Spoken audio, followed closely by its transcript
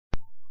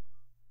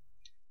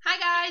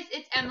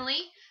it's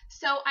Emily.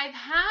 So I've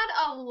had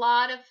a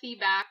lot of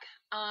feedback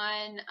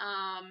on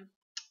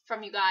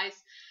from you guys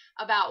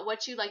about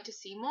what you'd like to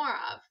see more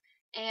of.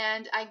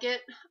 And I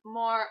get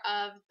more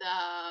of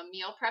the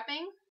meal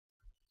prepping.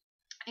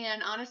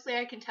 And honestly,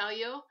 I can tell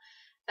you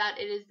that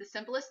it is the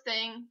simplest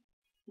thing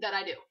that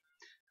I do.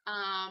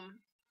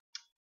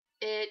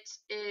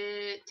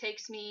 It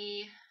takes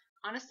me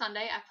on a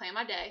Sunday, I plan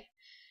my day,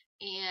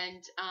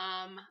 and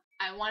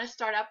I want to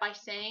start out by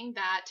saying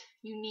that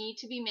you need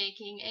to be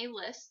making a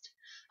list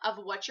of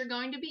what you're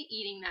going to be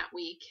eating that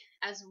week,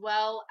 as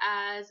well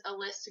as a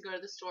list to go to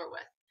the store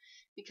with.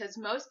 Because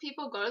most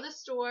people go to the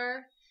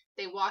store,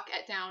 they walk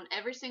down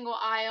every single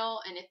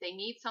aisle, and if they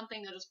need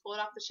something, they'll just pull it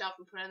off the shelf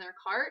and put it in their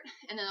cart,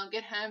 and then they'll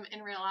get home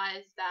and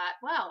realize that,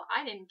 well,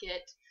 I didn't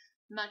get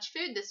much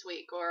food this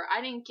week, or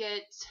I didn't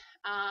get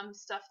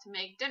stuff to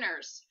make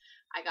dinners.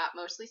 I got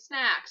mostly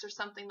snacks or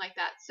something like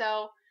that.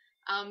 So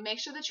make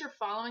sure that you're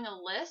following a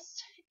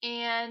list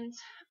and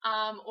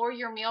or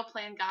your meal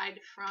plan guide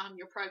from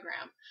your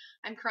program.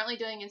 I'm currently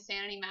doing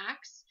Insanity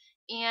Max,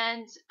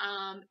 and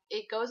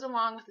it goes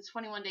along with the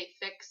 21-day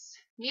fix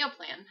meal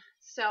plan.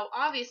 So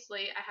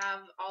obviously I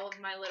have all of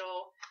my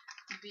little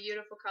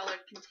beautiful colored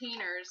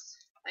containers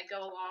that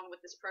go along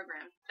with this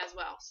program as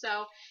well.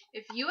 So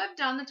if you have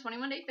done the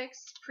 21-day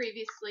fix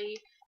previously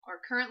or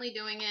currently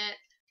doing it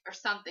or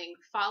something,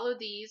 follow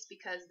these,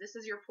 because this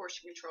is your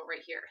portion control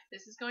right here.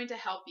 This is going to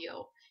help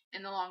you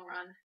in the long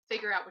run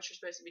figure out what you're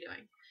supposed to be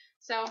doing.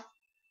 So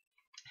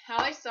how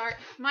I start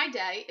my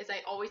day is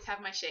I always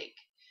have my shake,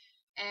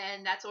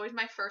 and that's always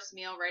my first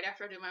meal right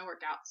after I do my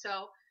workout.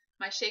 So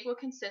my shake will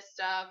consist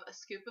of a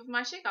scoop of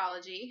my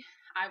Shakeology.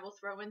 I will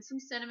throw in some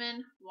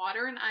cinnamon,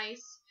 water and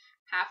ice,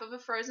 half of a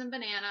frozen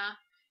banana,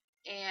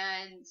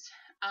 and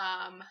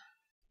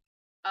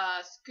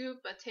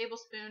a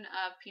tablespoon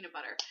of peanut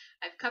butter.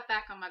 I've cut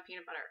back on my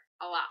peanut butter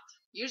a lot.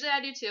 Usually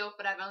I do two,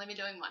 but I've only been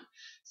doing one.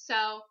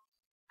 So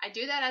I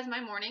do that as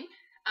my morning,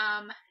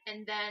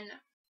 and then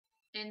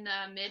in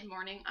the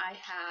mid-morning I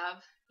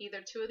have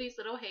either two of these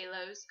little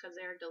halos because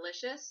they're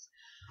delicious,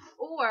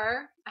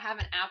 or I have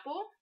an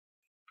apple,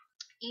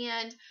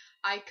 and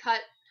I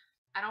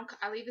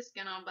leave the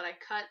skin on, but I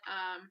cut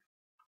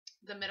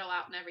the middle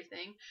out and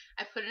everything.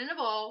 I put it in a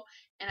bowl,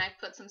 and I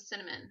put some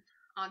cinnamon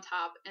on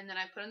top, and then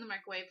I put it in the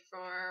microwave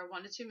for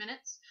 1 to 2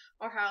 minutes,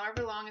 or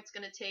however long it's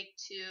going to take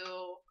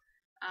to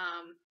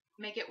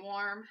make it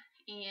warm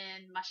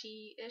and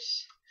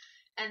mushy-ish,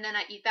 and then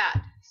I eat that.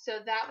 So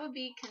that would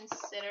be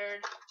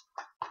considered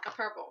a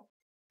purple.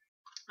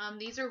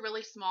 These are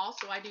really small,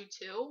 so I do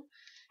two.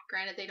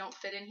 Granted, they don't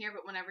fit in here,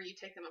 but whenever you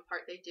take them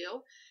apart, they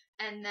do.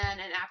 And then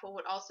an apple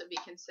would also be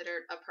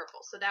considered a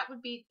purple. So that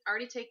would be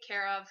already take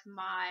care of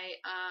my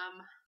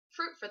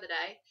fruit for the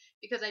day,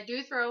 because I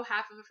do throw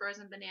half of a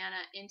frozen banana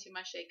into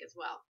my shake as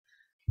well.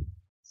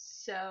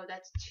 So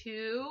that's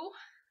 2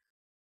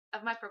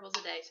 of my purples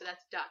a day, so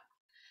that's done.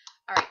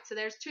 Alright, so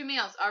there's 2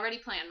 meals already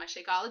planned. My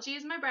Shakeology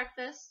is my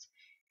breakfast,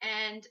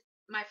 and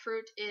my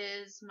fruit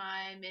is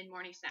my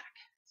mid-morning snack.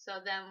 So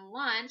then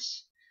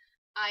lunch,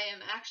 I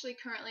am actually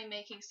currently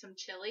making some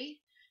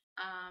chili.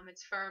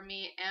 It's for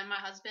me and my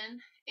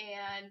husband,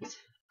 and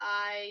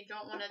I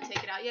don't want to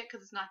take it out yet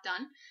because it's not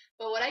done.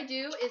 But what I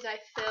do is I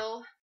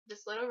fill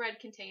this little red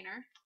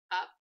container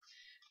up,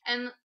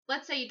 and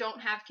let's say you don't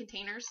have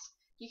containers,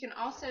 you can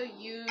also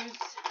use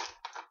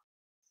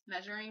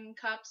measuring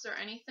cups or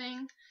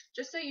anything,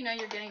 just so you know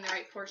you're getting the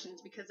right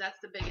portions, because that's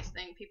the biggest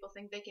thing. People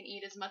think they can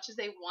eat as much as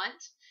they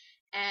want,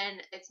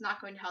 and it's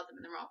not going to help them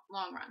in the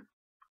long run.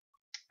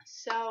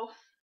 So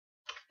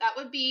that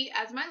would be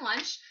as my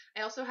lunch.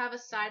 I also have a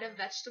side of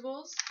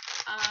vegetables.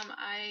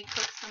 I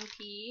cooked some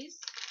peas.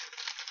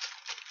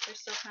 They're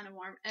still kind of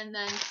warm. And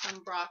then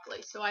some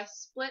broccoli. So I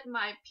split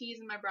my peas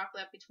and my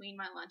broccoli up between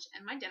my lunch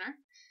and my dinner.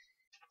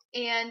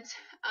 And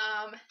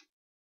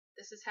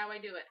this is how I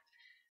do it.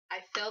 I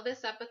fill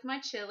this up with my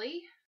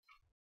chili.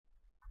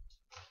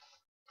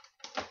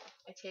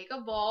 I take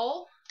a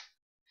bowl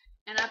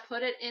and I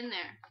put it in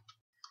there.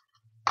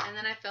 And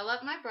then I fill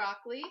up my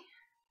broccoli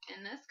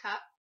in this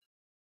cup,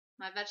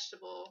 my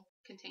vegetable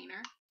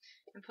container,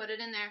 and put it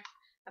in there.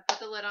 I put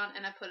the lid on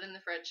and I put it in the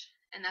fridge,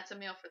 and that's a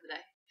meal for the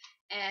day.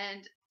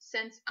 And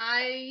since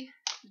I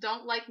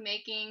don't like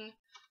making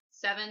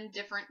 7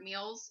 different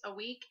meals a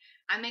week,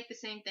 I make the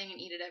same thing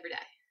and eat it every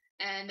day.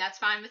 And that's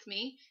fine with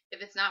me.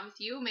 If it's not with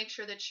you, make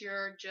sure that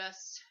you're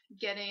just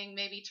getting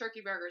maybe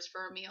turkey burgers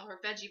for a meal, or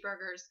veggie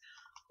burgers,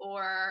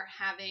 or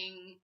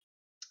having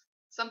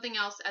something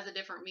else as a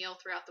different meal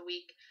throughout the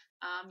week.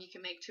 You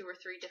can make 2 or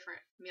 3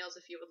 different meals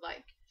if you would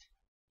like.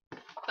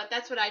 But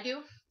that's what I do.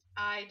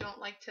 I don't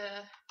like to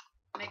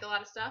make a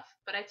lot of stuff,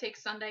 but I take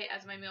Sunday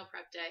as my meal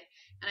prep day,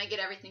 and I get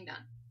everything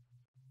done.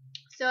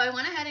 So I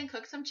went ahead and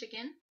cooked some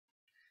chicken.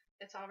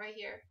 It's all right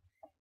here.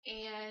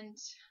 And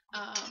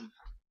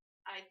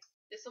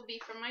this will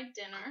be for my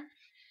dinner.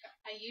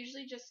 I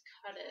usually just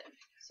cut it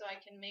so I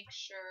can make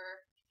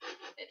sure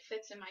it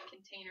fits in my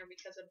container,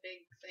 because a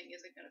big thing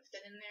isn't going to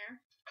fit in there.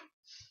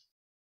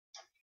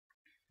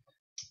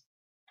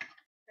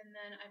 And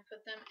then I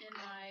put them in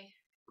my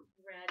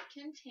red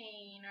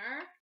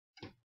container.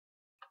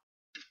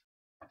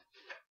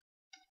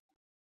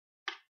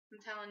 I'm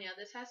telling you,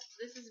 this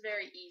is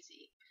very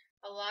easy.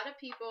 A lot of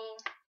people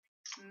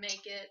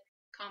make it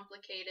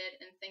complicated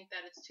and think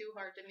that it's too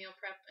hard to meal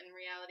prep. In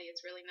reality,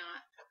 it's really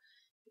not,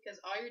 because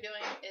all you're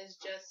doing is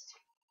just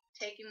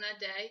taking that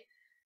day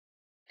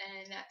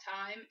and that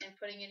time and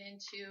putting it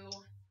into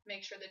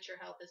make sure that your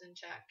health is in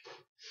check.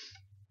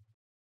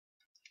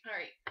 All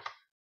right.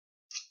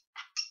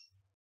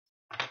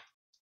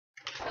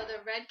 So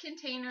the red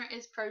container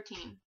is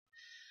protein.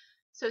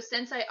 So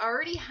since I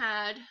already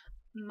had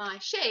my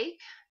shake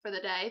for the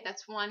day,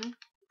 that's one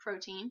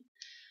protein.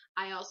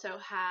 I also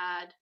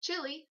had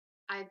chili.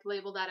 I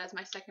labeled that as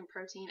my second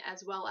protein,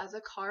 as well as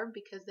a carb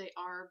because they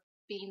are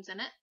beans in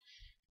it.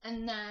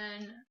 And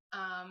then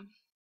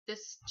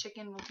this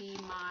chicken will be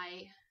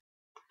my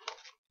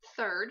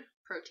third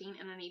protein,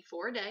 and I need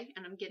 4 a day,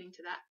 and I'm getting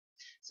to that.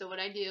 So what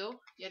I do,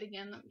 yet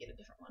again, let me get a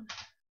different one.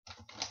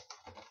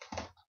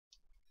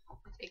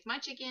 I take my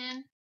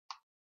chicken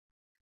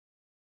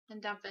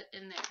and dump it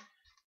in there.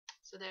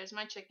 So there's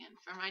my chicken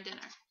for my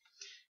dinner.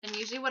 And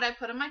usually what I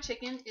put on my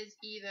chicken is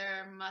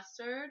either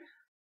mustard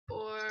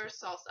or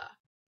salsa,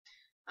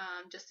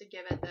 just to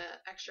give it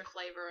the extra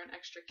flavor and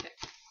extra kick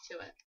to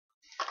it.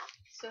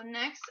 So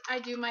next I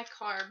do my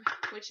carb,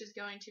 which is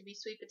going to be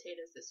sweet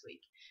potatoes this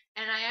week.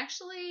 And I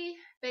actually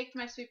baked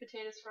my sweet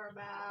potatoes for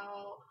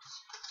about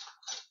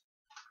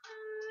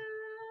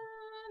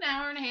an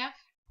hour and a half,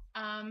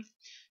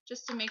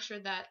 just to make sure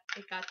that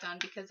it got done,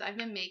 because I've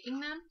been making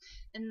them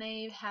and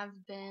they have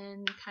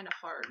been kind of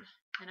hard,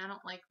 and I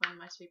don't like when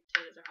my sweet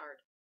potatoes are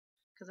hard,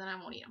 because then I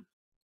won't eat them,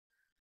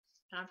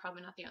 and I'm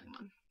probably not the only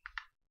one.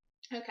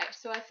 Okay,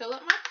 so I fill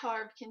up my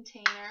carb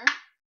container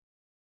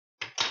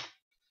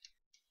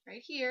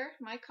right here,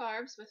 my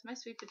carbs with my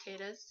sweet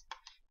potatoes.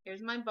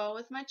 Here's my bowl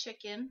with my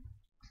chicken,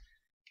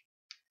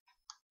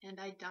 and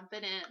I dump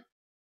it in.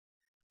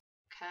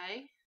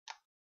 Okay,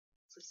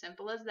 it's as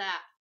simple as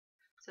that.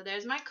 So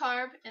there's my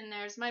carb and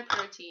there's my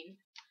protein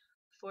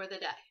for the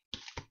day,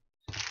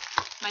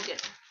 my dinner.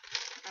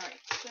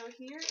 Alright, so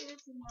here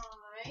is I'm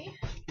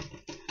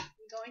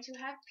going to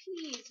have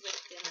peas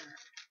with dinner.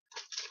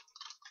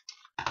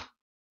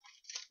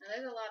 Now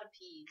there's a lot of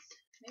peas.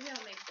 Maybe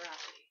I'll make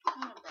broccoli. I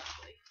don't want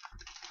broccoli.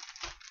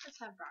 Let's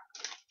have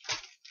broccoli.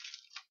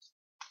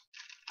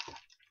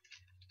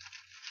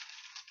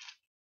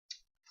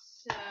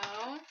 So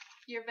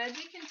your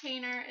veggie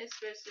container is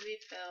supposed to be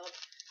filled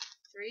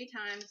 3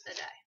 times a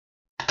day.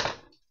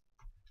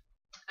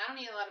 I don't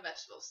eat a lot of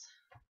vegetables,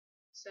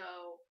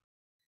 so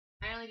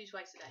I only do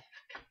twice a day.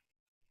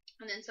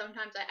 And then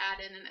sometimes I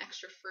add in an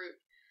extra fruit.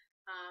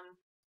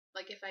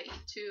 Like if I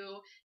eat 2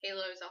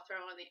 halos, I'll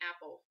throw in the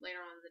apple later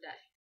on in the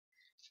day.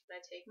 But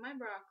I take my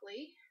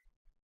broccoli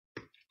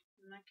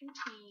in my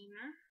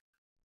container.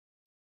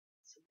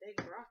 It's a big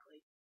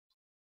broccoli.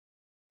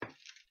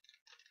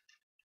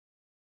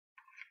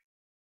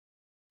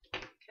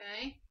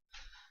 Okay,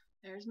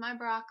 there's my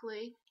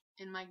broccoli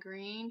in my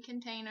green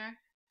container.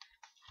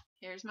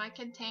 Here's my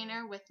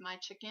container with my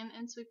chicken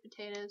and sweet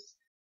potatoes,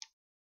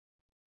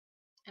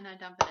 and I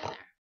dump it in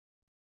there.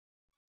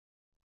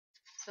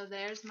 So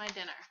there's my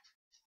dinner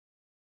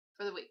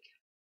for the week.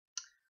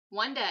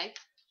 One day,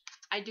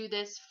 I do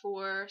this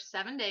for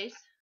 7 days.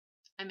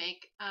 I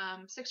make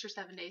 6 or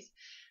 7 days,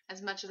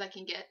 as much as I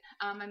can get.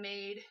 I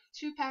made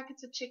 2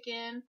 packets of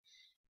chicken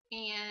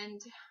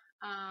and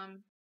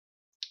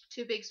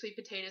 2 big sweet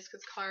potatoes,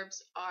 because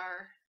carbs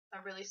are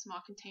a really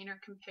small container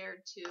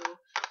compared to,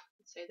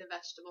 let's say, the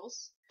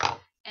vegetables.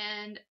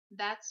 And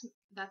that's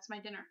my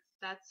dinner.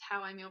 That's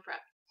how I meal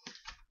prep.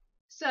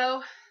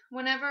 So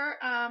whenever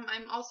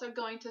I'm also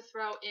going to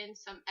throw in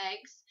some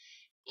eggs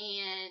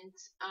and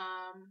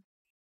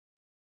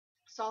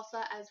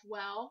salsa as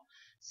well.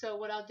 So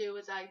what I'll do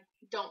is, I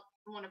don't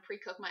want to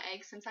pre-cook my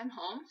eggs since I'm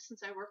home.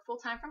 Since I work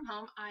full-time from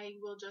home, I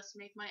will just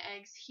make my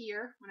eggs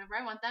here whenever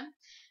I want them.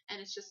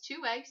 And it's just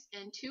 2 eggs,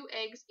 and 2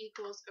 eggs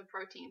equals a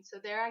protein. So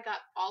there I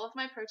got all of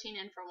my protein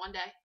in for one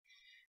day.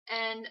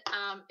 And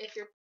if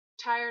you're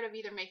tired of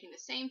either making the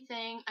same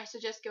thing, I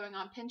suggest going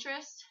on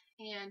Pinterest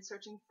and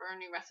searching for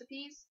new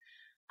recipes.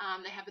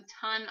 They have a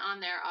ton on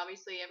there.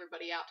 Obviously,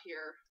 everybody out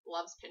here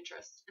loves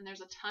Pinterest, and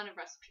there's a ton of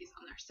recipes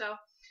on there. So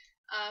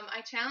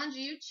I challenge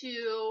you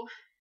to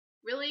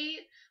really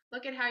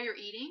look at how you're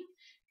eating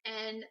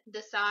and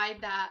decide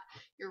that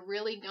you're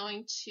really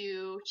going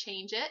to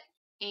change it,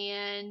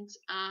 and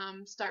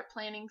start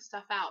planning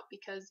stuff out,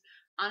 because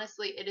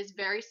honestly, it is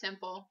very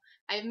simple.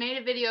 I've made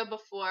a video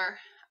before.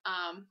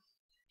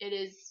 It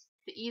is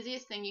the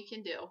easiest thing you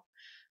can do.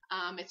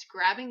 It's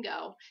grab and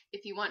go.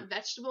 If you want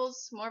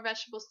vegetables, more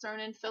vegetables thrown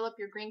in, fill up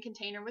your green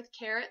container with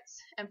carrots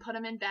and put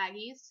them in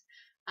baggies.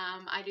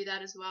 I do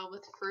that as well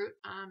with fruit.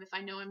 If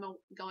I know I'm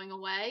going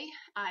away,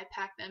 I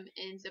pack them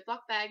in Ziploc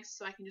bags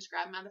so I can just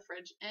grab them out of the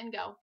fridge and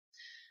go.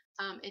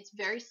 It's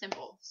very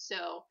simple.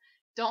 So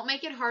don't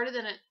make it harder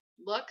than it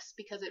looks,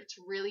 because it's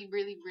really,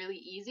 really, really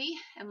easy.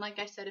 And like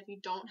I said, if you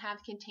don't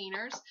have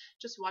containers,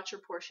 just watch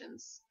your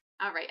portions.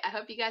 All right. I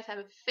hope you guys have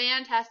a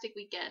fantastic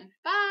weekend.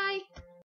 Bye.